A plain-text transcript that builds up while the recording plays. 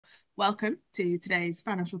welcome to today's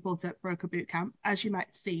Financial Reporter Broker Bootcamp. As you might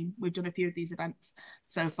have seen, we've done a few of these events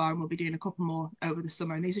so far and we'll be doing a couple more over the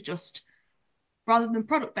summer. And these are just, rather than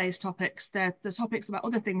product-based topics, they're the topics about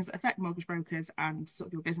other things that affect mortgage brokers and sort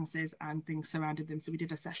of your businesses and things surrounding them. So we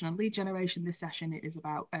did a session on lead generation. This session is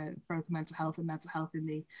about broker mental health and mental health in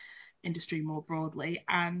the industry more broadly.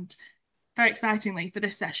 And very excitingly, for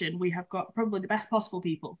this session, we have got probably the best possible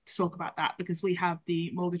people to talk about that, because we have the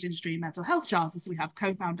mortgage industry mental health charter. So we have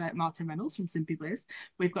co-founder Martin Reynolds from SimplyBiz.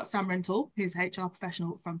 We've got Sam Rintoul, who's an HR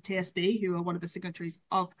professional from TSB, who are one of the signatories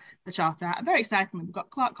of the charter. And very excitingly, we've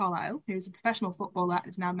got Clarke Carlisle, who's a professional footballer and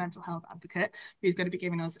is now a mental health advocate, who's going to be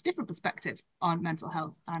giving us a different perspective on mental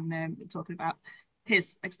health and talking about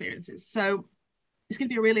his experiences. So it's going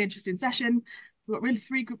to be a really interesting session. We've got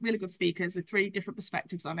three really good speakers with three different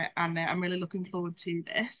perspectives on it, and I'm really looking forward to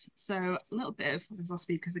this. So a little bit of, there's our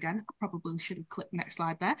speakers again. I probably should have clicked next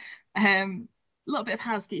slide there. A little bit of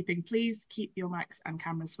housekeeping. Please keep your mics and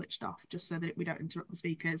cameras switched off, just so that we don't interrupt the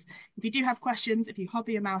speakers. If you do have questions, if you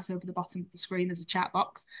hover your mouse over the bottom of the screen, there's a chat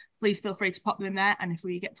box. Please feel free to pop them in there. And if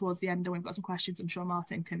we get towards the end and we've got some questions, I'm sure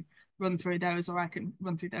Martin can run through those, or I can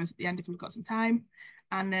run through those at the end if we've got some time.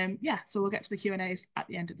 And yeah, so we'll get to the Q&As at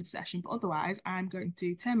the end of the session. But otherwise, I'm going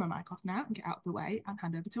to turn my mic off now and get out of the way and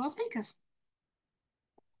hand over to our speakers.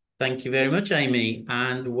 Thank you very much, Amy,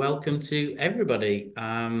 and welcome to everybody.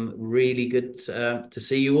 Really good to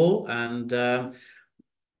see you all, and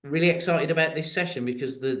really excited about this session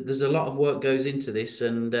because there's a lot of work goes into this,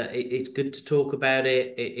 and it's good to talk about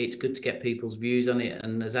it. It's good to get people's views on it,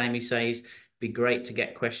 and as Amy says, be great to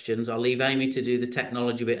get questions. I'll leave Amy to do the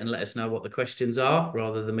technology bit and let us know what the questions are,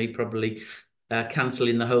 rather than me probably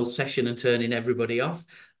cancelling the whole session and turning everybody off.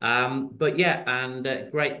 But yeah,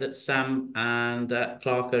 and great that Sam and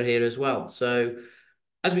Clarke are here as well. So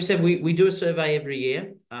as we said, we do a survey every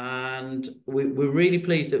year, and we're really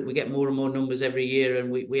pleased that we get more and more numbers every year,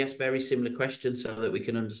 and we ask very similar questions so that we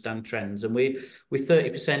can understand trends. And we're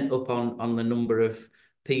 30% up on the number of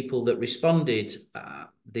people that responded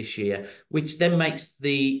this year, which then makes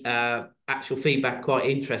the actual feedback quite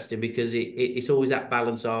interesting, because it's always that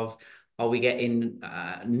balance of, are we getting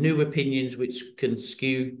new opinions which can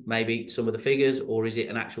skew maybe some of the figures, or is it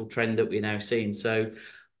an actual trend that we're now seeing? So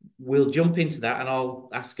we'll jump into that, and I'll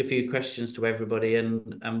ask a few questions to everybody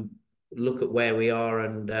and look at where we are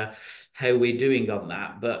and how we're doing on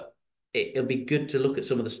that. But it'll be good to look at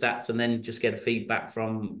some of the stats and then just get a feedback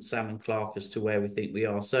from Sam and Clarke as to where we think we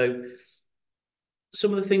are. So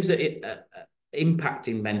some of the things that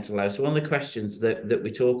impacting mental health. So one of the questions that we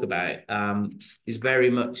talk about is very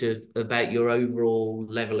much about your overall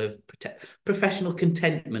level of professional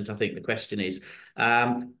contentment, I think the question is.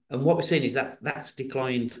 And what we're seeing is that's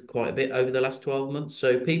declined quite a bit over the last 12 months.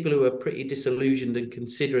 So people who are pretty disillusioned and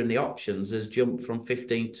considering the options has jumped from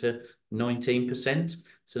 15 to 19%.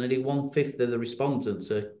 So nearly 1/5 of the respondents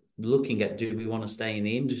are looking at, do we want to stay in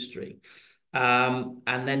the industry? And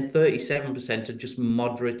then 37% are just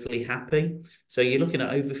moderately happy. So you're looking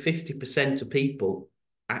at over 50% of people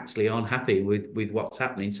actually aren't happy with what's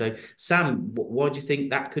happening. So Sam, what do you think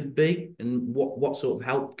that could be, and what sort of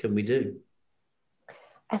help can we do?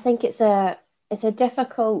 I think it's a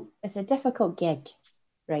difficult gig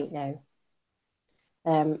right now.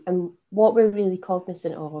 And what we're really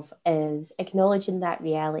cognizant of is acknowledging that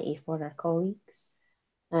reality for our colleagues,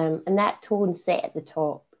 and that tone set at the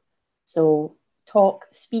top. So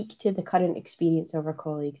speak to the current experience of our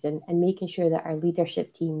colleagues, and making sure that our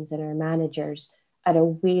leadership teams and our managers are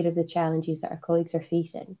aware of the challenges that our colleagues are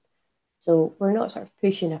facing. So we're not sort of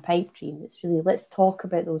pushing a pipe dream. It's really, let's talk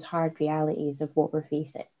about those hard realities of what we're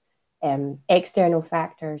facing, external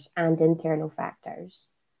factors and internal factors,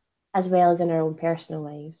 as well as in our own personal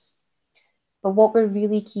lives. But what we're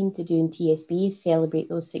really keen to do in TSB is celebrate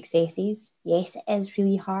those successes. Yes, it is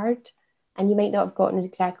really hard, and you might not have gotten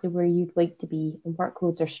exactly where you'd like to be, and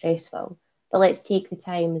workloads are stressful. But let's take the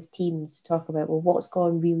time as teams to talk about, well, what's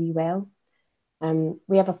gone really well.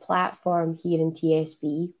 We have a platform here in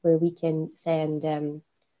TSB where we can send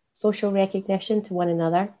social recognition to one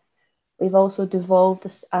another. We've also devolved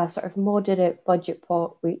a sort of moderate budget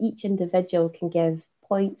pot where each individual can give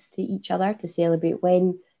points to each other to celebrate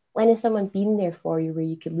when has someone been there for you where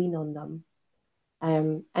you could lean on them.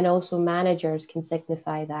 And also managers can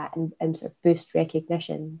signify that and sort of boost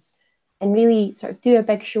recognitions and really sort of do a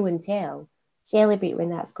big show and tell, celebrate when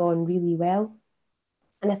that's gone really well.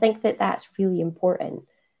 And I think that that's really important.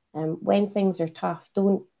 When things are tough,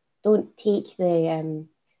 don't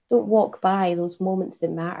walk by those moments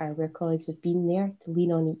that matter where colleagues have been there to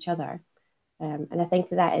lean on each other. And I think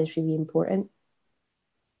that is really important.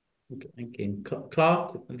 Okay, thank you.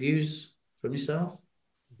 Clarke, views from yourself?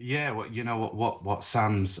 Yeah, well, you know what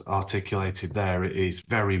Sam's articulated there is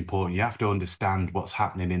very important. You have to understand what's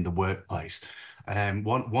happening in the workplace.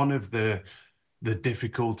 One of the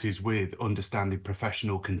difficulties with understanding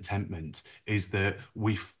professional contentment is that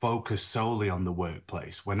we focus solely on the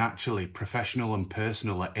workplace when actually professional and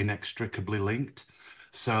personal are inextricably linked.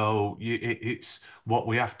 So it's what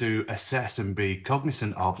we have to assess and be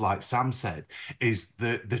cognizant of, like Sam said, is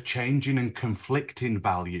the changing and conflicting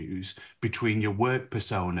values between your work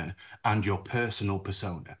persona and your personal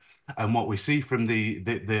persona. And what we see from the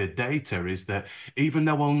data is that even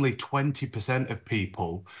though only 20% of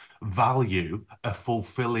people value a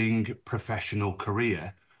fulfilling professional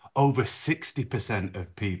career, over 60%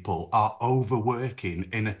 of people are overworking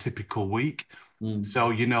in a typical week.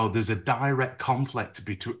 So, there's a direct conflict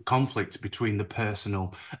between the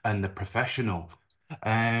personal and the professional.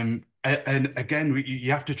 And again,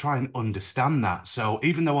 you have to try and understand that. So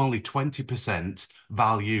even though only 20%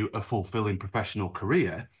 value a fulfilling professional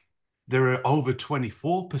career, there are over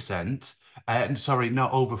 24%, sorry, no,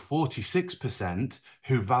 over 46%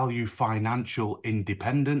 who value financial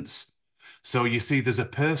independence. So you see, there's a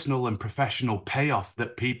personal and professional payoff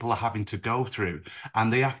that people are having to go through,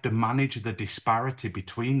 and they have to manage the disparity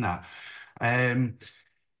between that. Um,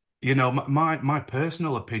 my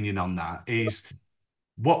personal opinion on that is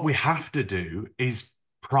what we have to do is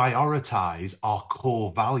prioritize our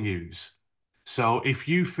core values. So if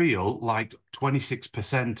you feel like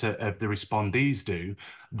 26% of the respondees do,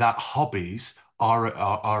 that hobbies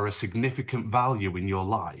are a significant value in your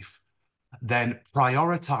life, then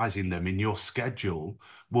prioritizing them in your schedule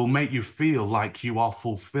will make you feel like you are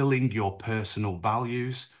fulfilling your personal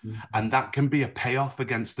values. And that can be a payoff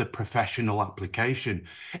against the professional application.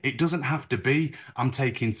 It doesn't have to be, I'm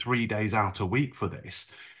taking 3 days out a week for this.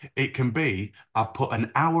 It can be, I've put an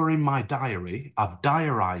hour in my diary, I've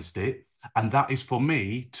diarized it, and that is for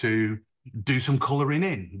me to do some coloring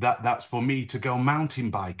in. That's for me to go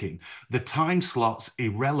mountain biking. The time slot's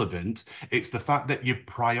irrelevant. It's the fact that you've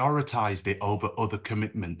prioritized it over other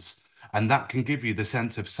commitments. And that can give you the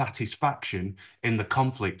sense of satisfaction in the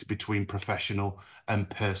conflict between professional and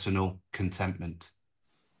personal contentment.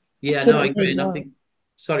 Yeah, no, I Couldn't agree. agree And I more. think,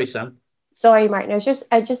 sorry, Sam. Sorry, Martin.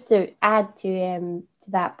 I just to add to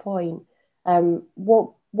that point,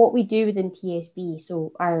 what we do within TSB.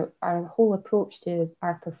 So our whole approach to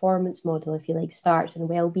our performance model, if you like, starts in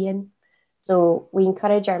well-being. So we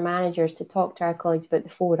encourage our managers to talk to our colleagues about the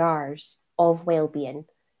 4 R's of well-being,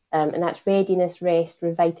 and that's readiness, rest,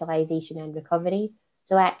 revitalization, and recovery.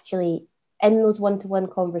 So actually, in those one-to-one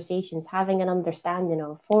conversations, having an understanding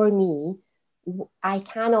of, for me, I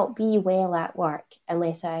cannot be well at work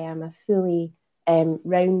unless I am a fully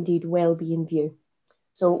rounded well-being view.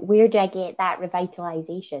 So where do I get that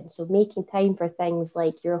revitalization? So making time for things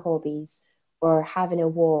like your hobbies or having a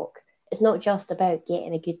walk. It's not just about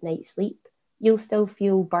getting a good night's sleep. You'll still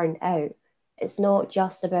feel burnt out. It's not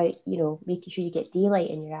just about, making sure you get daylight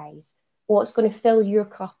in your eyes. What's going to fill your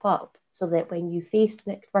cup up so that when you face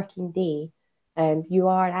the next working day, you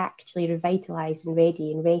are actually revitalized and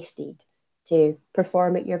ready and rested to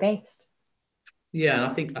perform at your best. Yeah,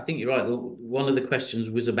 and I think you're right. One of the questions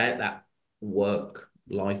was about that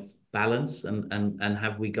work-life balance and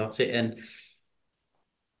have we got it? And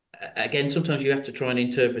again, sometimes you have to try and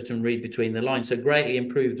interpret and read between the lines. So greatly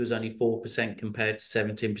improved was only 4% compared to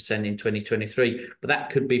 17% in 2023. But that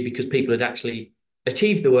could be because people had actually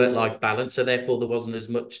achieved the work-life balance, so therefore there wasn't as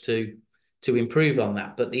much to improve on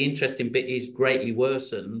that. But the interesting bit is greatly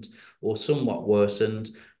worsened or somewhat worsened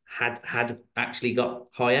had actually got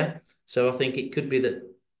higher. So I think it could be that,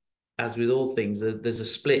 as with all things, there's a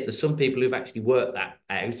split. There's some people who've actually worked that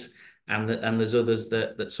out, and there's others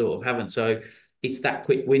that sort of haven't. So it's that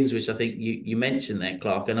quick wins, which I think you mentioned there,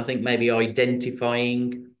 Clarke. And I think maybe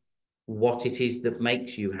identifying what it is that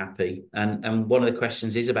makes you happy. And one of the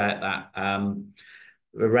questions is about that,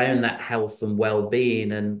 around that health and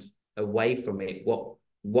well-being, and away from it,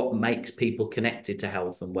 what makes people connected to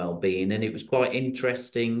health and well-being. And it was quite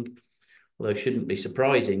interesting, although it shouldn't be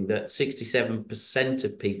surprising, that 67%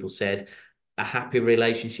 of people said a happy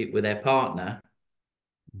relationship with their partner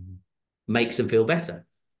makes them feel better.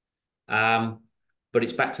 But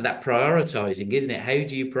it's back to that prioritizing, isn't it? How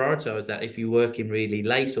do you prioritize that if you're working really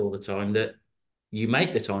late all the time, that you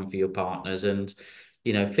make the time for your partners? And,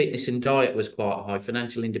 fitness and diet was quite high,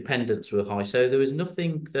 financial independence were high. So there was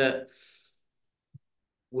nothing that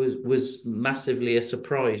was massively a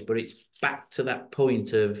surprise, but it's back to that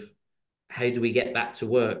point of, how do we get that to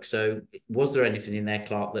work? So was there anything in there,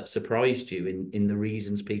 Clarke, that surprised you in the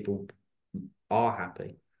reasons people are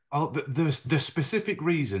happy? Oh, the specific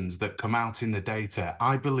reasons that come out in the data,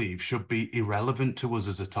 I believe, should be irrelevant to us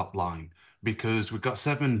as a top line because we've got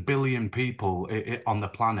 7 billion people on the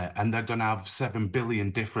planet and they're going to have 7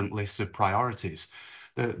 billion different lists of priorities.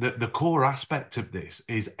 The core aspect of this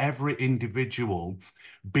is every individual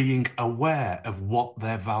being aware of what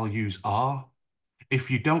their values are. If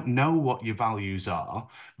you don't know what your values are,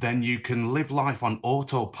 then you can live life on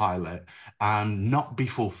autopilot and not be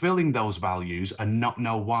fulfilling those values and not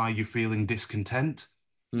know why you're feeling discontent.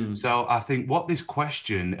 So I think what this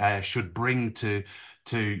question should bring to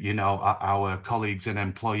our colleagues and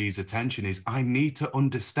employees' attention is I need to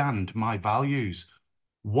understand my values.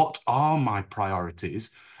 What are my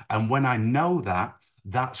priorities? And when I know that,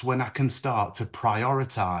 that's when I can start to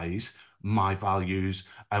prioritize my values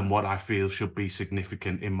and what I feel should be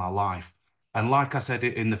significant in my life. And like I said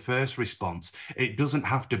in the first response, it doesn't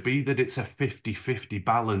have to be that it's a 50-50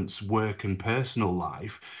 balance work and personal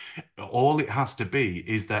life. All it has to be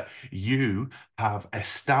is that you have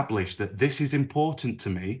established that this is important to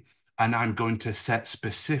me and I'm going to set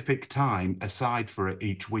specific time aside for it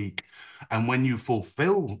each week. And when you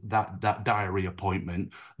fulfill that diary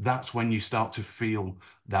appointment, that's when you start to feel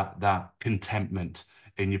that contentment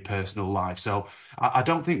in your personal life. So I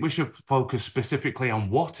don't think we should focus specifically on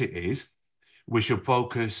what it is. We should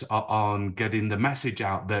focus on getting the message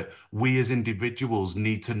out that we as individuals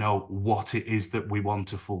need to know what it is that we want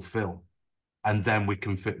to fulfill. And then we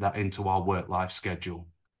can fit that into our work-life schedule.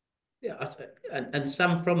 Yeah, and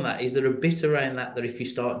Sam, from that, is there a bit around that if you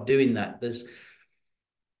start doing that,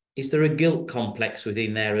 is there a guilt complex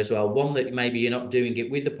within there as well? One that maybe you're not doing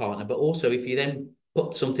it with the partner, but also if you then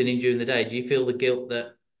put something in during the day, do you feel the guilt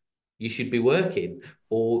that you should be working,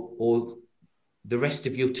 or the rest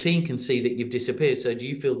of your team can see that you've disappeared? So do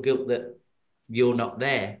you feel guilt that you're not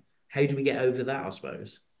there? How do we get over that, I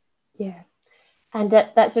suppose? Yeah. And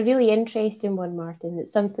that's a really interesting one, Martin.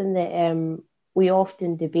 It's something that we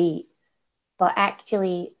often debate, but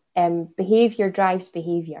actually behaviour drives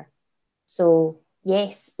behaviour. So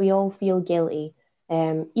yes, we all feel guilty.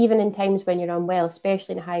 Even in times when you're unwell,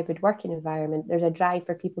 especially in a hybrid working environment, there's a drive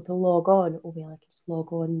for people to log on. Oh, well, I can just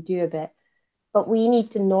log on and do a bit. But we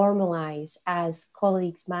need to normalise as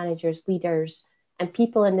colleagues, managers, leaders, and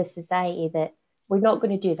people in this society that we're not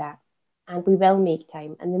going to do that. And we will make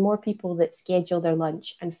time. And the more people that schedule their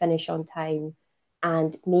lunch and finish on time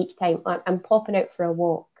and make time and popping out for a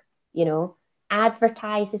walk,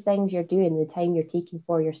 advertise the things you're doing, the time you're taking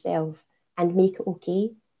for yourself, and make it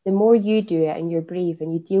okay. The more you do it and you're brave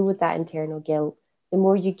and you deal with that internal guilt, the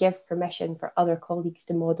more you give permission for other colleagues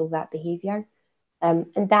to model that behaviour. And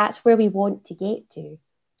that's where we want to get to.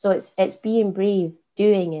 So it's being brave,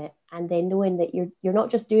 doing it, and then knowing that you're not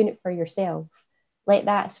just doing it for yourself. Let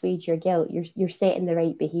that assuage your guilt. You're setting the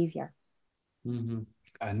right behaviour. Mm-hmm.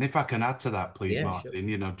 And if I can add to that, please, Yeah,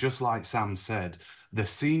 Martin, sure. just like Sam said, the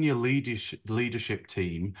senior leadership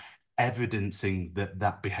team evidencing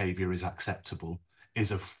that behavior is acceptable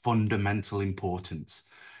is of fundamental importance.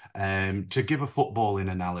 To give a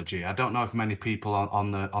footballing analogy, I don't know if many people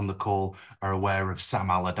on the call are aware of Sam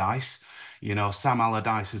Allardyce. Sam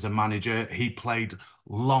Allardyce is a manager. He played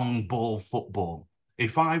long ball football.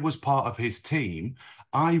 If I was part of his team,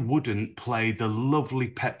 I wouldn't play the lovely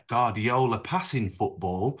Pep Guardiola passing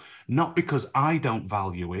football, not because I don't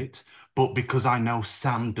value it, but because I know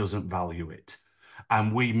Sam doesn't value it.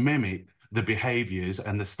 And we mimic the behaviors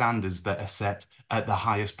and the standards that are set at the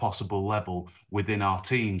highest possible level within our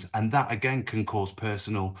teams. And that again can cause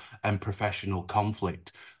personal and professional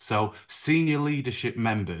conflict. So senior leadership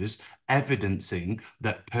members evidencing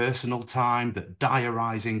that personal time, that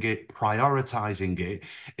diarising it, prioritising it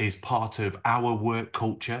is part of our work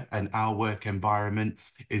culture and our work environment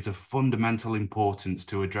is of fundamental importance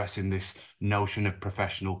to addressing this notion of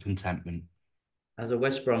professional contentment. As a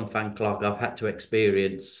West Brom fan, Clarke, I've had to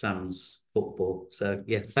experience Sam's football. So,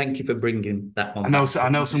 yeah, thank you for bringing that one back. I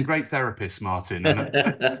know some great therapists, Martin.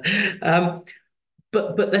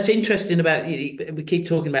 But that's interesting about, we keep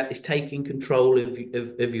talking about this taking control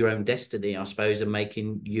of your own destiny, I suppose, and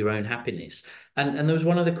making your own happiness. And there was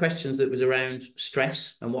one of the questions that was around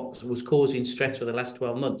stress and what was causing stress for the last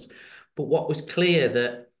 12 months. But what was clear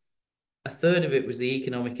that a third of it was the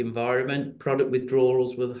economic environment, product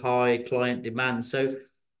withdrawals with high client demand. So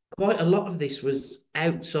quite a lot of this was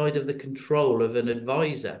outside of the control of an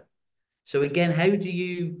advisor. So again, how do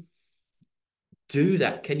you do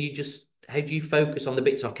that? How do you focus on the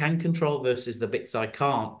bits I can control versus the bits I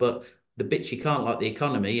can't? But the bits you can't, like the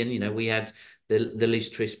economy, and we had the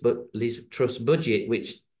Liz Truss budget,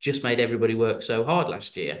 which just made everybody work so hard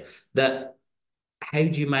last year. How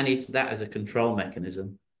do you manage that as a control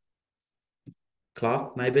mechanism?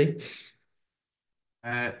 Clarke, maybe?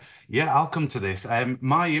 Yeah, I'll come to this.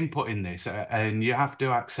 My input in this, and you have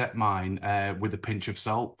to accept mine with a pinch of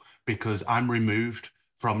salt because I'm removed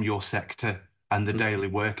from your sector and the daily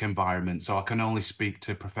work environment, so I can only speak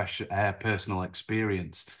to personal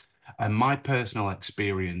experience. And my personal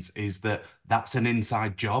experience is that that's an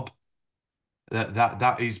inside job.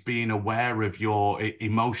 That is being aware of your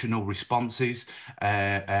emotional responses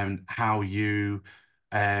and how you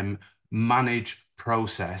um, manage,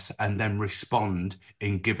 process, and then respond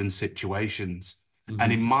in given situations.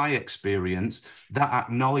 And in my experience, that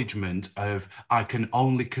acknowledgement of I can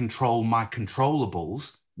only control my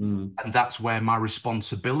controllables, and that's where my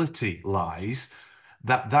responsibility lies,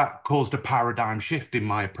 that caused a paradigm shift in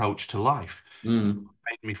my approach to life.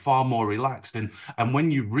 Made me far more relaxed. And when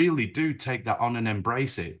you really do take that on and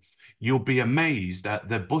embrace it, you'll be amazed at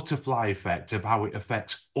the butterfly effect of how it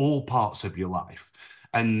affects all parts of your life.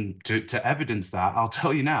 And to evidence that, I'll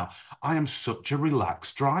tell you now, I am such a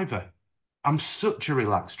relaxed driver. I'm such a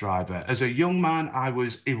relaxed driver. As a young man, I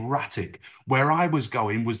was erratic. Where I was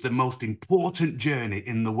going was the most important journey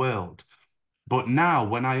in the world. But now,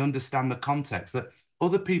 when I understand the context that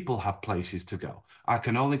other people have places to go, I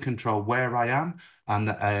can only control where I am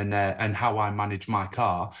and how I manage my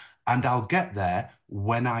car, and I'll get there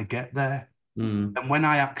when I get there. And when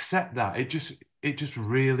I accept that, it just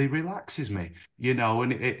really relaxes me,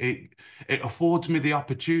 and it affords me the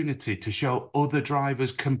opportunity to show other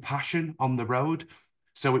drivers compassion on the road.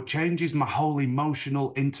 So it changes my whole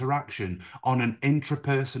emotional interaction on an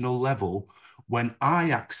intrapersonal level when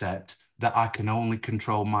I accept that I can only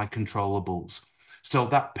control my controllables. So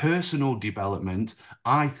that personal development,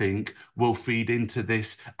 I think, will feed into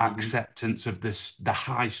this acceptance of the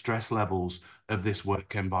high stress levels of this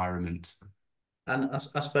work environment. And I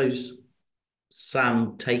suppose,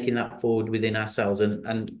 Sam, taking that forward within ourselves,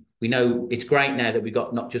 and we know it's great now that we've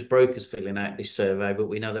got not just brokers filling out this survey, but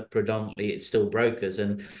we know that predominantly it's still brokers,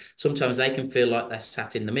 and sometimes they can feel like they're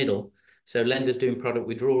sat in the middle. So lenders doing product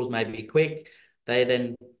withdrawals may be quick. They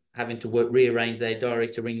then having to rearrange their diary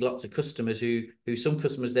to ring lots of customers who some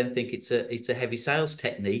customers then think it's a heavy sales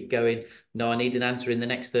technique, going, no, I need an answer in the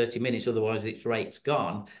next 30 minutes, otherwise its rate's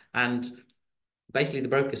gone. And basically the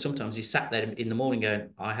broker sometimes is sat there in the morning going,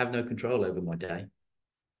 I have no control over my day,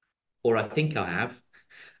 or I think I have,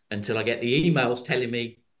 until I get the emails telling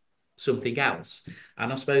me something else.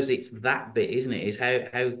 And I suppose it's that bit, isn't it? Is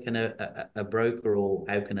how can a broker or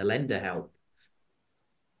how can a lender help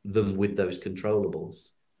them with those controllables?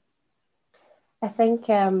 I think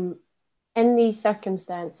in these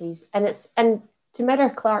circumstances, and to mirror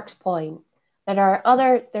Clarke's point, there are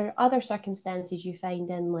other circumstances you find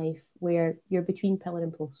in life where you're between pillar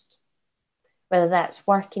and post, whether that's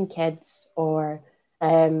work and kids or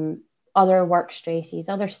other work stresses,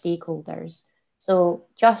 other stakeholders. So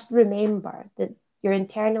just remember that you're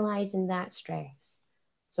internalizing that stress.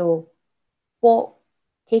 So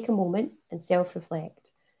take a moment and self-reflect.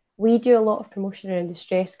 We do a lot of promotion around the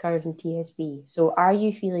stress curve in TSB. So are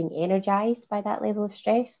you feeling energized by that level of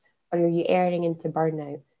stress, or are you erring into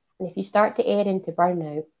burnout? And if you start to err into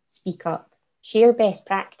burnout, speak up, share best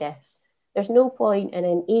practice. There's no point in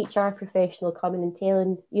an HR professional coming and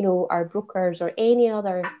telling, our brokers or any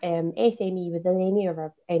other SME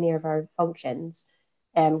within any of our functions,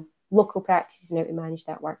 local practices and how to manage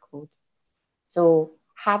that workload. So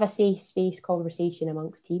have a safe space conversation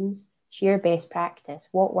amongst teams. Share best practice.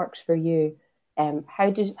 What works for you? How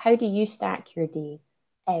do you stack your day?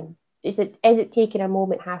 Is it taking a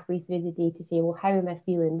moment halfway through the day to say, well, how am I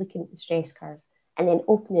feeling? Looking at the stress curve and then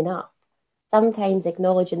opening up. Sometimes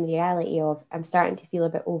acknowledging the reality of I'm starting to feel a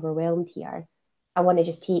bit overwhelmed here. I want to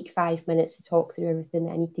just take 5 minutes to talk through everything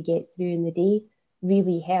that I need to get through in the day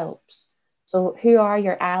really helps. So who are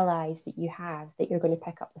your allies that you have that you're going to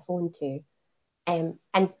pick up the phone to? And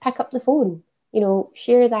pick up the phone,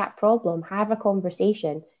 share that problem, have a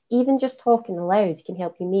conversation. Even just talking aloud can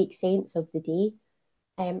help you make sense of the day.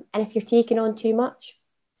 And if you're taking on too much,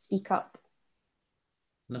 speak up.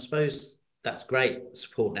 And I suppose that's great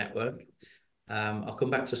support network. I'll come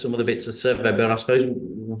back to some of the bits of the survey, but I suppose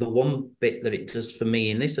the one bit that it does for me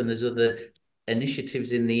in this, and there's other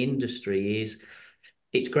initiatives in the industry, is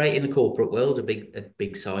it's great in the corporate world, a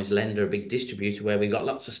big size lender, a big distributor where we've got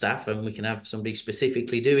lots of staff and we can have somebody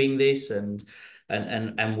specifically doing this and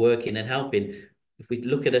working and helping. If we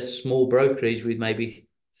look at a small brokerage with maybe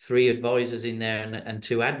 3 advisors in there and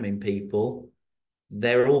 2 admin people,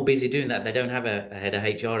 they're all busy doing that. They don't have a head of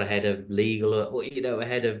HR, a head of legal, or a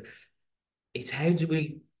head of. It's how do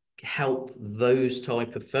we help those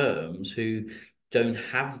type of firms who don't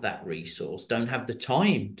have that resource, don't have the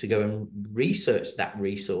time to go and research that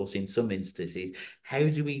resource in some instances. How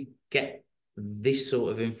do we get this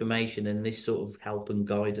sort of information and this sort of help and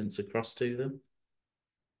guidance across to them?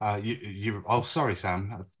 Oh, sorry,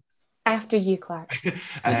 Sam. After you, Clarke.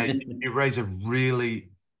 You raise a really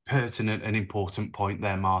pertinent and important point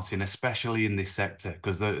there, Martin, especially in this sector,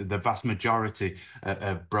 because the vast majority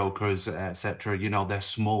of brokers, etc., they're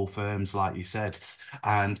small firms, like you said.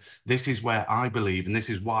 And this is where I believe, and this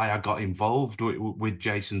is why I got involved with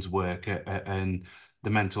Jason's work and the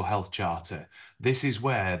mental health charter. This is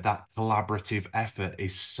where that collaborative effort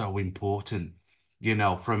is so important.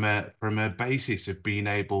 From a basis of being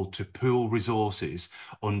able to pool resources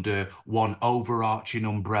under one overarching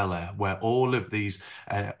umbrella, where all of these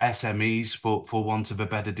SMEs, for want of a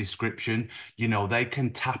better description, they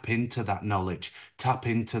can tap into that knowledge, tap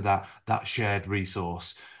into that shared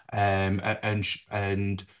resource,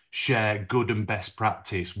 and share good and best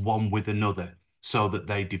practice one with another, so that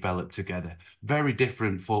they develop together. Very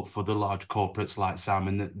different for the large corporates like Sam,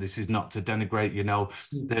 and this is not to denigrate,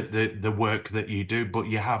 the work that you do, but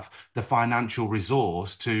you have the financial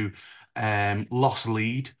resource to loss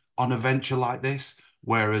lead on a venture like this,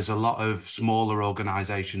 whereas a lot of smaller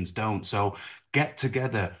organizations don't. So get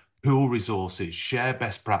together, pool resources, share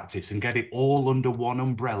best practice, and get it all under one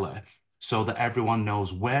umbrella so that everyone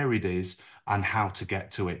knows where it is and how to get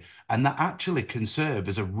to it. And that actually can serve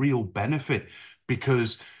as a real benefit,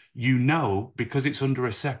 because because it's under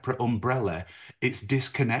a separate umbrella, it's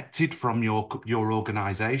disconnected from your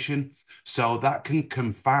organization. So that can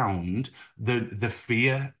confound the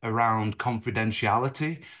fear around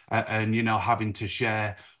confidentiality, and having to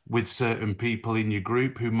share with certain people in your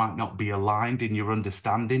group who might not be aligned in your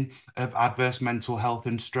understanding of adverse mental health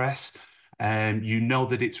and stress.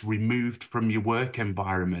 That it's removed from your work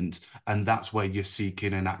environment, and that's where you're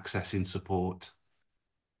seeking and accessing support.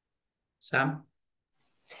 Sam?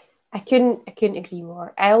 I couldn't agree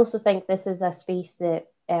more. I also think this is a space that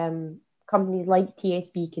companies like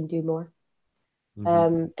TSB can do more.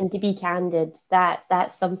 And to be candid,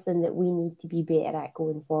 that's something that we need to be better at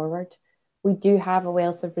going forward. We do have a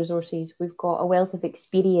wealth of resources. We've got a wealth of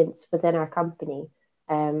experience within our company,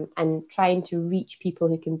 and trying to reach people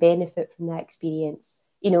who can benefit from that experience,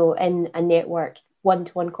 in a network,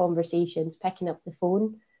 one-to-one conversations, picking up the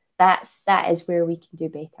phone. That is where we can do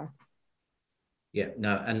better. Yeah,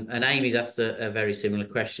 no, and Amy's asked a very similar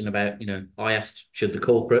question about, I asked, should the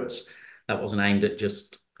corporates, that wasn't aimed at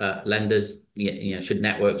just lenders, should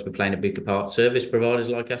networks be playing a bigger part, service providers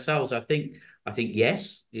like ourselves? I think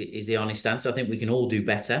yes, is the honest answer. I think we can all do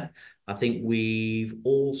better. I think we've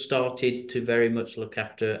all started to very much look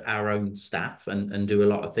after our own staff and do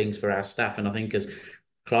a lot of things for our staff. And I think, as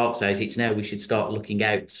Clarke says, it's now we should start looking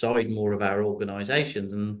outside more of our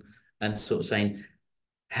organisations and sort of saying,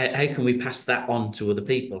 how can we pass that on to other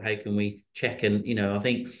people? How can we check? And, I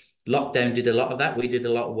think lockdown did a lot of that. We did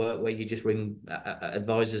a lot of work where you just ring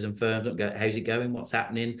advisors and firms and go, how's it going? What's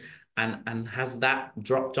happening? And has that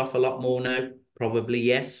dropped off a lot more now? Probably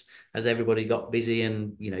yes, as everybody got busy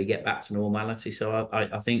and, you get back to normality. So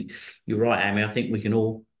I think you're right, Amy. I think we can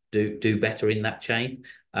all do better in that chain,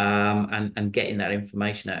 and getting that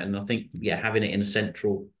information out. And I think, having it in a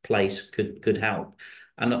central place could help.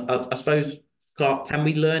 And I suppose, Clarke, can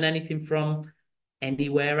we learn anything from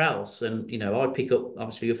anywhere else? And, I pick up,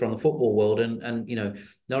 obviously you're from the football world, and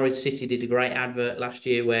Norwich City did a great advert last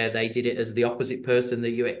year where they did it as the opposite person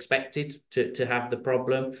that you expected to have the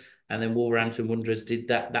problem. And then Wolverhampton Wanderers did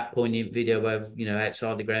that poignant video of,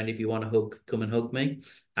 outside the ground, if you want a hug, come and hug me.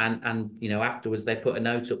 And afterwards they put a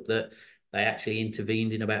note up that they actually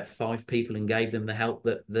intervened in about 5 people and gave them the help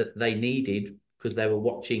that they needed, because they were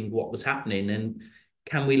watching what was happening. And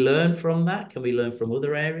can we learn from that? Can we learn from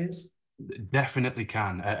other areas? Definitely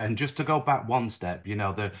can. And just to go back one step,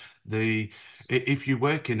 if you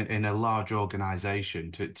work in a large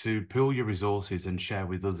organization, to pool your resources and share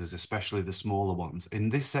with others, especially the smaller ones, in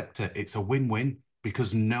this sector, it's a win-win,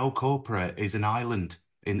 because no corporate is an island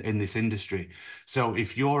in this industry. So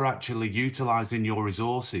if you're actually utilizing your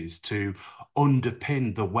resources to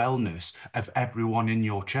underpin the wellness of everyone in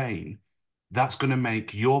your chain, that's going to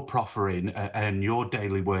make your proffering and your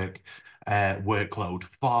daily workload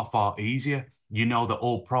far easier. That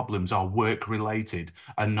all problems are work related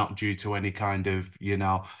and not due to any kind of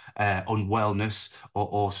unwellness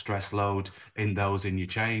or stress load in those in your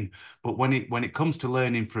chain. But when it comes to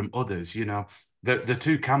learning from others, the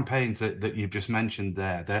 2 campaigns that you've just mentioned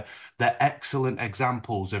there, they're excellent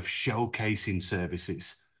examples of showcasing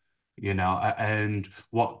services. And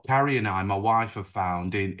what Carrie and I, my wife, have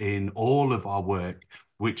found in all of our work,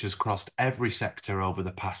 which has crossed every sector over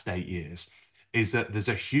the past 8 years, is that there's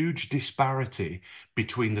a huge disparity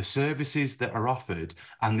between the services that are offered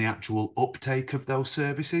and the actual uptake of those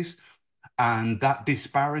services. And that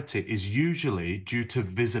disparity is usually due to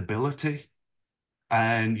visibility.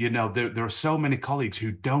 And, you know, there are so many colleagues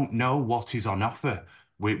who don't know what is on offer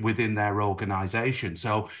within their organization.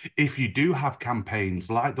 So if you do have campaigns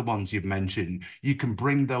like the ones you've mentioned, you can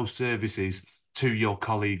bring those services to your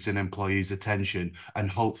colleagues and employees' attention, and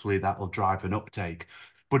hopefully that will drive an uptake.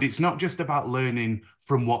 But it's not just about learning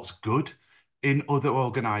from what's good in other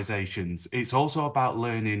organizations. It's also about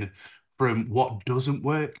learning from what doesn't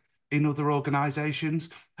work in other organizations.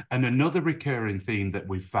 And another recurring theme that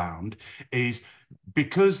we've found is,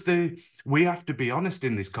 because we have to be honest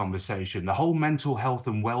in this conversation, the whole mental health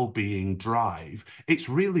and well-being drive, it's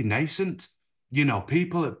really nascent. You know,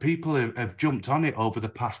 people have jumped on it over the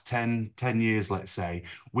past 10 years, let's say,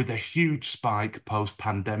 with a huge spike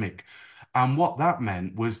post-pandemic. And what that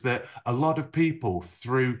meant was that a lot of people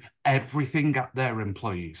threw everything at their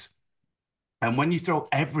employees. And when you throw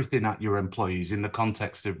everything at your employees in the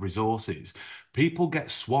context of resources, people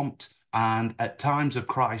get swamped. And at times of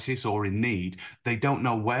crisis or in need, they don't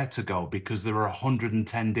know where to go because there are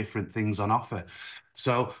 110 different things on offer.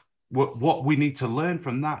 So what we need to learn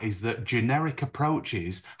from that is that generic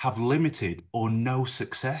approaches have limited or no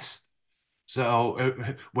success.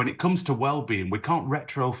 So when it comes to well-being, we can't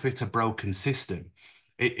retrofit a broken system.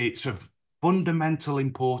 It's of fundamental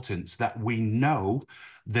importance that we know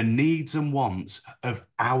the needs and wants of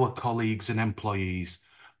our colleagues and employees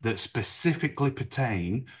that specifically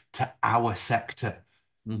pertain to our sector.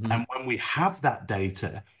 Mm-hmm. And when we have that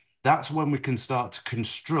data, that's when we can start to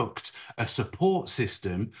construct a support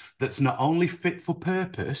system that's not only fit for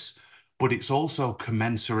purpose, but it's also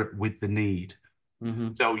commensurate with the need. Mm-hmm.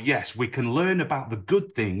 So yes, we can learn about the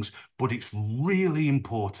good things, but it's really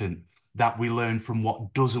important that we learn from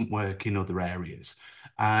what doesn't work in other areas.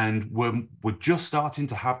 And we're just starting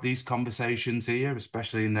to have these conversations here,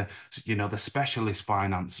 especially in the, you know, the specialist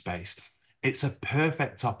finance space. It's a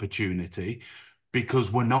perfect opportunity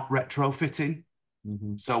because we're not retrofitting.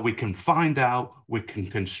 Mm-hmm. So we can find out, we can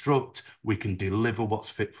construct, we can deliver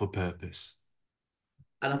what's fit for purpose.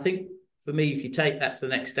 And I think for me, if you take that to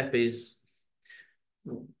the next step, is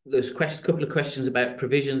there's a couple of questions about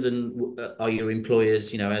provisions and are your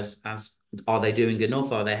employers, you know, as are they doing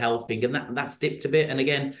enough? Are they helping? And that's dipped a bit. And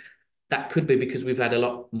again, that could be because we've had a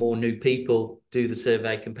lot more new people do the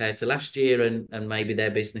survey compared to last year, and maybe their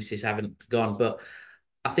businesses haven't gone. But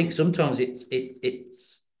I think sometimes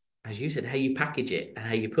it's as you said, how you package it and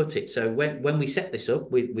how you put it. So when we set this up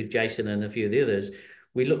with Jason and a few of the others,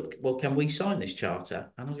 we looked, well, can we sign this charter?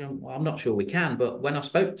 And I was going, well, I'm not sure we can. But when I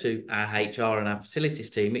spoke to our HR and our facilities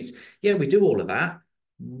team, it's, yeah, we do all of that.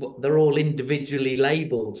 But they're all individually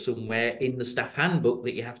labelled somewhere in the staff handbook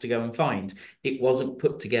that you have to go and find. It wasn't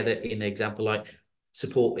put together in an example like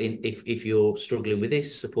support in if you're struggling with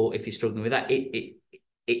this, support if you're struggling with that.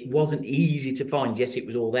 It wasn't easy to find. Yes, it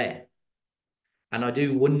was all there. And I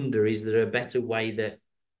do wonder, is there a better way that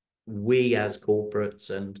we as corporates,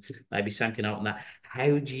 and maybe Sam can help on that,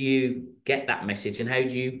 how do you get that message and how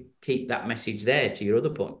do you keep that message there? To your other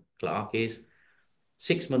point, Clarke, is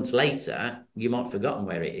 6 months later, you might have forgotten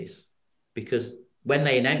where it is because when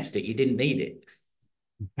they announced it, you didn't need it.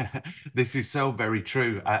 This is so very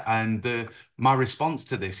true. And my response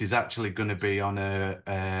to this is actually going to be on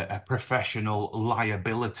a professional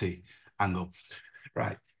liability angle.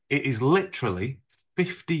 Right. It is literally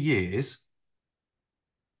 50 years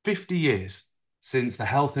since the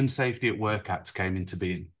Health and Safety at Work Act came into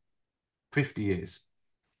being. 50 years.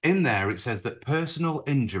 In there, it says that personal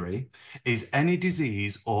injury is any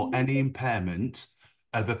disease or any impairment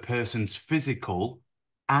of a person's physical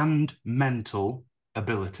and mental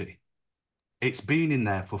ability. It's been in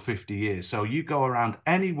there for 50 years. So you go around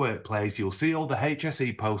any workplace, you'll see all the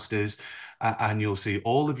HSE posters and you'll see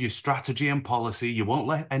all of your strategy and policy. You won't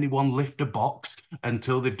let anyone lift a box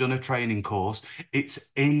until they've done a training course. It's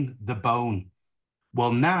in the bone.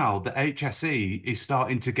 Well, now the HSE is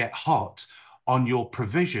starting to get hot on your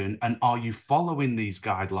provision and are you following these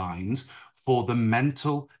guidelines for the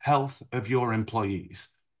mental health of your employees?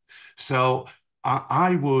 So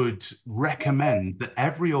I would recommend that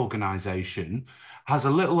every organization has a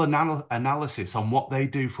little analysis on what they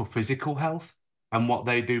do for physical health and what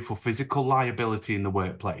they do for physical liability in the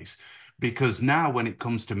workplace. Because now when it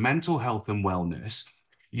comes to mental health and wellness,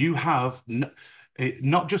 you have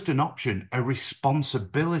not just an option, a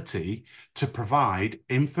responsibility to provide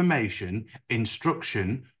information,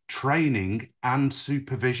 instruction, training, and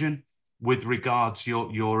supervision with regards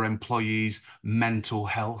your employees' mental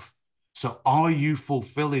health. So are you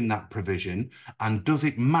fulfilling that provision, and does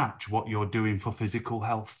it match what you're doing for physical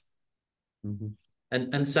health? Mm-hmm.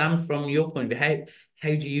 And Sam, from your point of view, how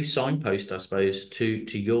do you signpost, I suppose, to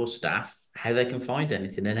your staff how they can find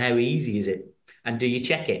anything, and how easy is it? And do you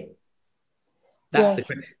check it? That's the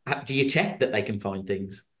Yes. question. Do you check that they can find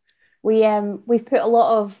things? We've put a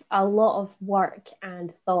lot of work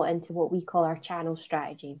and thought into what we call our channel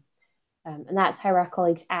strategy. And that's how our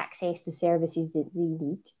colleagues access the services that they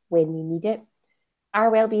need when they need it.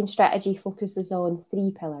 Our wellbeing strategy focuses on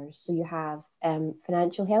 3 pillars. So you have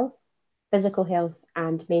financial health, physical health,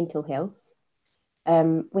 and mental health.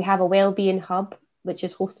 We have a wellbeing hub, which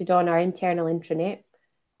is hosted on our internal intranet,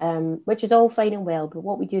 which is all fine and well. But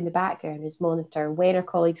what we do in the background is monitor when our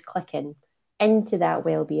colleagues click into that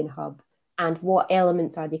wellbeing hub and what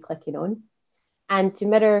elements are they clicking on. And to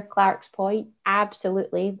mirror Clarke's point,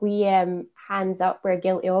 absolutely, we hands up, we're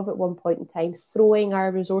guilty of at one point in time throwing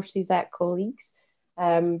our resources at colleagues.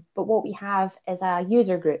 But what we have is a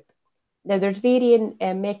user group. Now, there's varying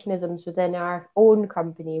mechanisms within our own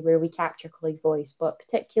company where we capture colleague voice, but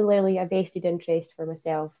particularly a vested interest for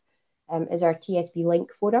myself is our TSB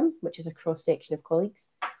Link forum, which is a cross-section of colleagues,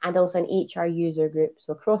 and also an HR user group,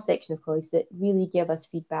 so a cross-section of colleagues that really give us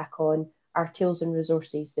feedback on our tools and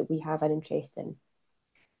resources that we have an interest in.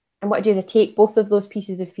 And what I do is I take both of those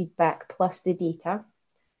pieces of feedback plus the data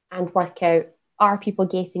and work out, are people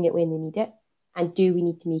getting it when they need it? And do we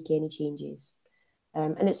need to make any changes?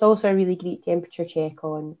 And it's also a really great temperature check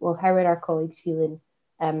on, well, how are our colleagues feeling?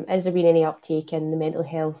 Has there been any uptake in the mental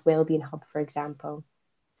health wellbeing hub, for example?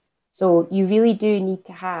 So you really do need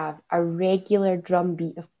to have a regular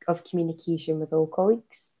drumbeat of communication with all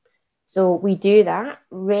colleagues. So we do that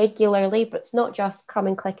regularly, but it's not just come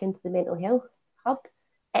and click into the mental health hub.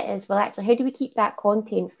 It is, well, actually, how do we keep that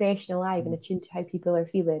content fresh and alive and attuned to how people are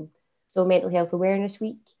feeling? So Mental Health Awareness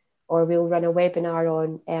Week, or we'll run a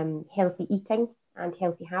webinar on healthy eating and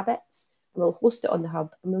healthy habits, and we'll host it on the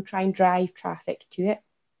hub, and we'll try and drive traffic to it.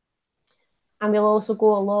 And we'll also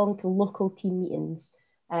go along to local team meetings.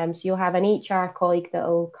 So you'll have an HR colleague that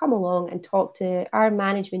will come along and talk to our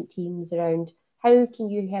management teams around how can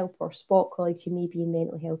you help or spot colleagues who may be in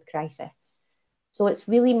mental health crisis. So it's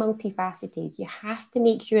really multifaceted. You have to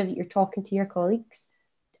make sure that you're talking to your colleagues.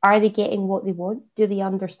 Are they getting what they want? Do they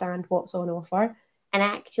understand what's on offer? And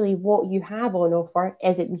actually what you have on offer,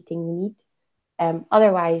 is it meeting the need?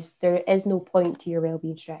 Otherwise, there is no point to your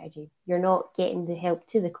wellbeing strategy. You're not getting the help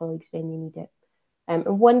to the colleagues when they need it.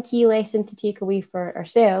 And one key lesson to take away for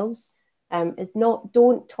ourselves is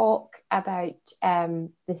don't talk about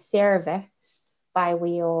the service by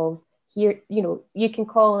way of, here, you can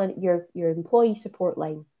call it your employee support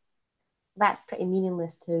line. That's pretty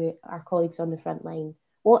meaningless to our colleagues on the front line.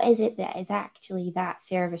 What is it that is actually that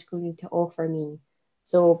service going to offer me?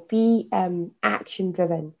 So be action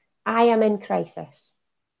driven. I am in crisis.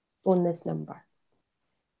 Phone this number.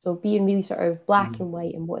 So being really sort of black and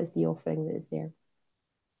white, and what is the offering that is there.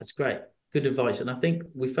 That's great. Good advice. And I think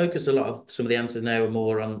we focused a lot of some of the answers now are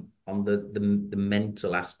more on the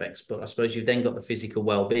mental aspects, but I suppose you've then got the physical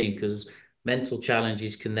well-being, because mental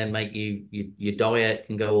challenges can then make your diet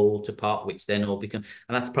can go all to pot, which then all become,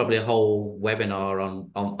 and that's probably a whole webinar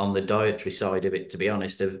on the dietary side of it, to be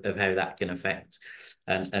honest, of how that can affect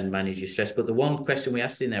and manage your stress. But the one question we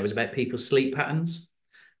asked in there was about people's sleep patterns.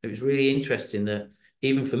 It was really interesting that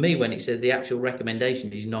even for me, when it said the actual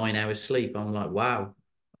recommendation is 9 hours sleep, I'm like, wow.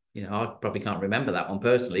 I probably can't remember that one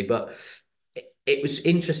personally, but it was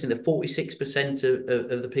interesting that 46%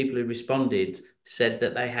 of the people who responded said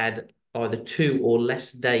that they had either 2 or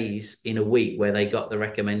less days in a week where they got the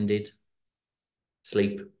recommended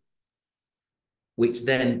sleep, which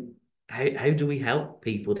then, how do we help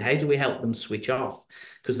people? How do we help them switch off?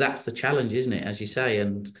 Because that's the challenge, isn't it? As you say,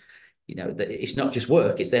 and it's not just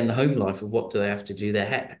work, it's then the home life of what do they have to do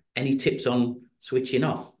there. Any tips on switching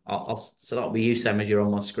off? I'll start with you, Sam, as you're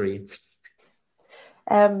on my screen.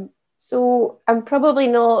 So I'm probably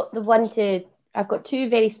not the one to, I've got 2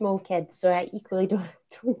 very small kids, so I equally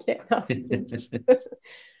don't get enough sleep.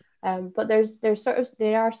 But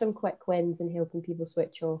there are some quick wins in helping people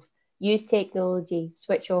switch off. Use technology,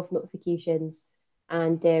 switch off notifications,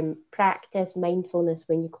 and practice mindfulness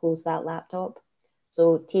when you close that laptop.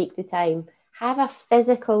 So take the time. Have a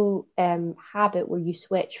physical habit where you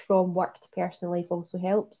switch from work to personal life also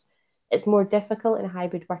helps. It's more difficult in a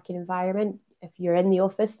hybrid working environment. If you're in the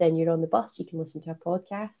office, then you're on the bus, you can listen to a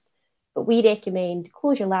podcast. But we recommend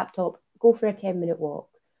close your laptop, go for a 10-minute walk,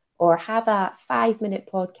 or have a 5-minute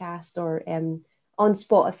podcast, or on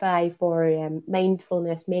Spotify for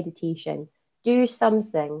mindfulness meditation. Do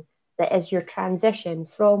something that is your transition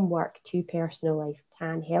from work to personal life,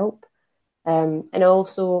 can help. And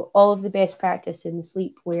also all of the best practice in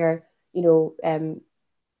sleep where,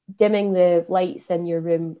 dimming the lights in your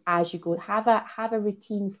room as you go, have a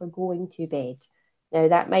routine for going to bed. Now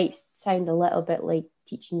that might sound a little bit like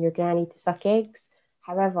teaching your granny to suck eggs.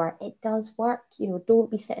 However, it does work. Don't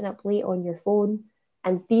be sitting up late on your phone.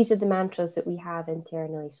 And these are the mantras that we have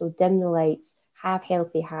internally. So dim the lights, have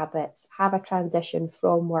healthy habits, have a transition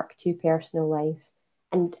from work to personal life,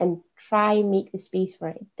 and try and make the space for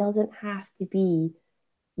it. It doesn't have to be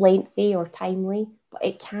lengthy or timely, but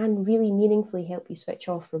it can really meaningfully help you switch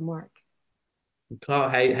off from work.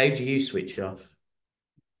 Clarke, how do you switch off?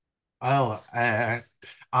 Well,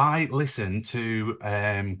 I listen to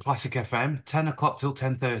Classic FM. 10 o'clock till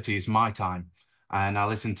 10:30 is my time. And I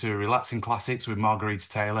listen to Relaxing Classics with Margarita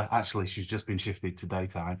Taylor. Actually, she's just been shifted to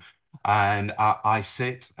daytime. And I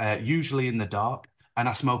sit usually in the dark and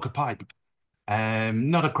I smoke a pipe.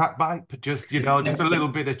 Not a crack pipe, but just a little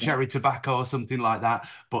bit of cherry tobacco or something like that.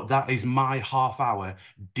 But that is my half-hour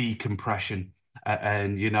decompression.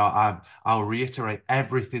 And I'll reiterate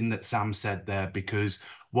everything that Sam said there, because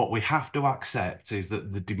what we have to accept is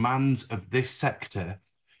that the demands of this sector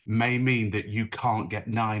may mean that you can't get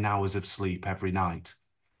 9 hours of sleep every night.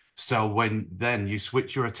 So when then you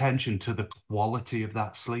switch your attention to the quality of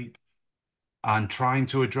that sleep, and trying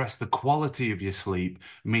to address the quality of your sleep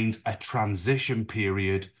means a transition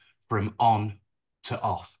period from on to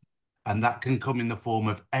off. And that can come in the form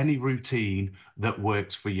of any routine that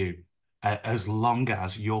works for you, as long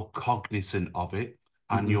as you're cognizant of it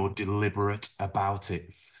and you're deliberate about it.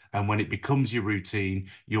 And when it becomes your routine,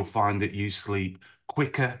 you'll find that you sleep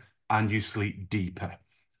quicker and you sleep deeper.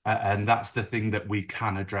 And that's the thing that we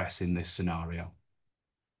can address in this scenario.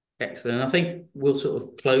 Excellent. I think we'll sort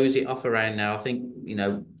of close it off around now. I think,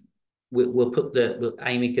 we'll put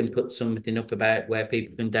Amy can put something up about where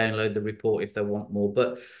people can download the report if they want more.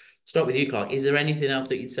 But start with you, Clarke. Is there anything else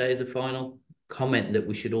that you'd say as a final comment that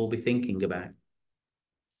we should all be thinking about?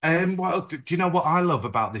 Well, do you know what I love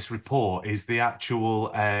about this report is the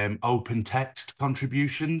actual open text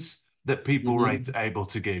contributions that people are able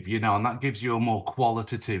to give, and that gives you a more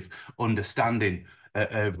qualitative understanding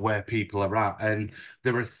of where people are at. And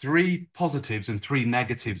there are 3 positives and 3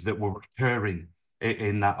 negatives that were recurring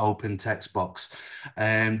in that open text box.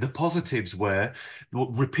 The positives were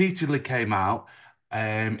what repeatedly came out.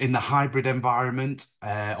 In the hybrid environment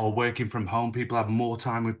or working from home, people have more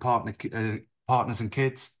time with partners and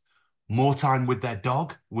kids. More time with their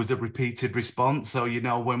dog was a repeated response. So,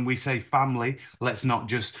 when we say family, let's not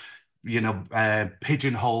just,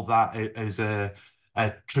 pigeonhole that as a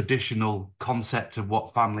traditional concept of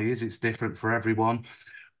what family is. It's different for everyone.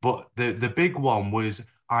 But the big one was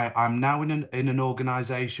I'm now in an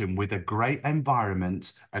organization with a great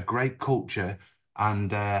environment, a great culture, and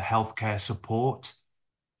healthcare support.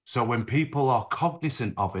 So when people are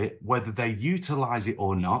cognizant of it, whether they utilize it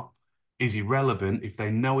or not is irrelevant. If they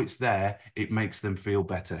know it's there, it makes them feel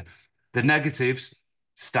better. The negatives,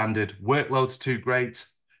 standard, workload's too great,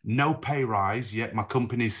 no pay rise, yet my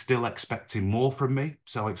company's still expecting more from me,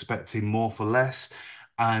 so expecting more for less,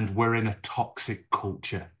 and we're in a toxic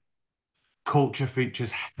culture. Culture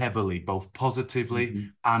features heavily, both positively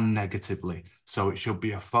and negatively, so it should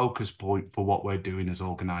be a focus point for what we're doing as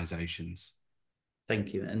organizations.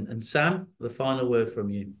 Thank you. And Sam, the final word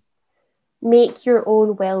from you. Make your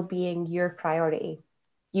own well-being your priority.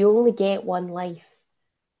 You only get one life,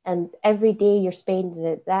 and every day you're spending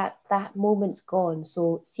it, that moment's gone.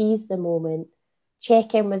 So seize the moment,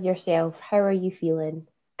 check in with yourself. How are you feeling?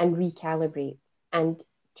 And recalibrate and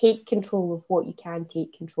take control of what you can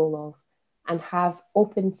take control of, and have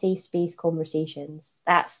open, safe space conversations.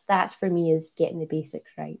 That's for me is getting the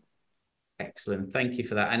basics right. Excellent. Thank you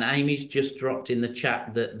for that. And Amy's just dropped in the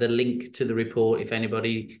chat the link to the report if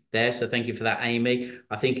anybody there. So thank you for that, Amy.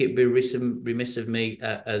 I think it'd be remiss of me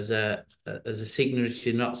as a signatory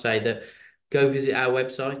to not say that go visit our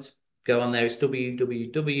website. Go on there. It's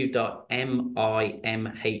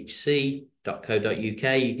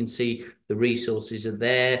www.mimhc.co.uk. You can see the resources are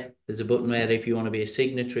there. There's a button there if you want to be a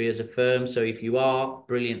signatory as a firm. So if you are,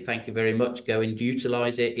 brilliant. Thank you very much. Go and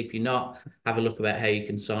utilize it. If you're not, have a look about how you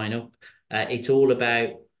can sign up. It's all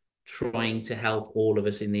about trying to help all of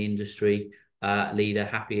us in the industry lead a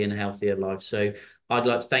happy and healthier life. So I'd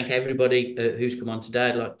like to thank everybody who's come on today.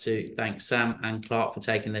 I'd like to thank Sam and Clarke for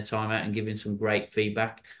taking their time out and giving some great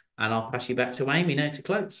feedback. And I'll pass you back to Amy now to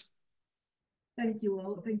close. Thank you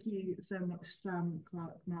all. Thank you so much, Sam,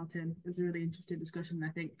 Clarke, Martin. It was a really interesting discussion.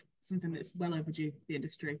 I think something that's well overdue for the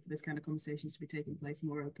industry for this kind of conversations to be taking place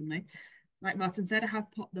more openly. Like Martin said, I have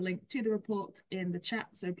popped the link to the report in the chat,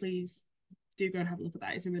 so please do go and have a look at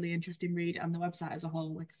that. It's a really interesting read, and the website as a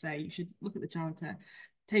whole, like I say, you should look at the charter,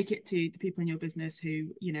 take it to the people in your business who,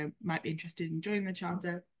 you know, might be interested in joining the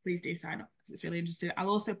charter. Please do sign up because it's really interesting. I'll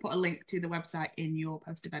also put a link to the website in your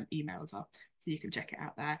post-event email as well, so you can check it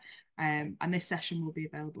out there. And this session will be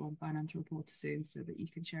available on Financial Reporter soon, so that you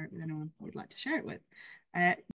can share it with anyone you'd like to share it with.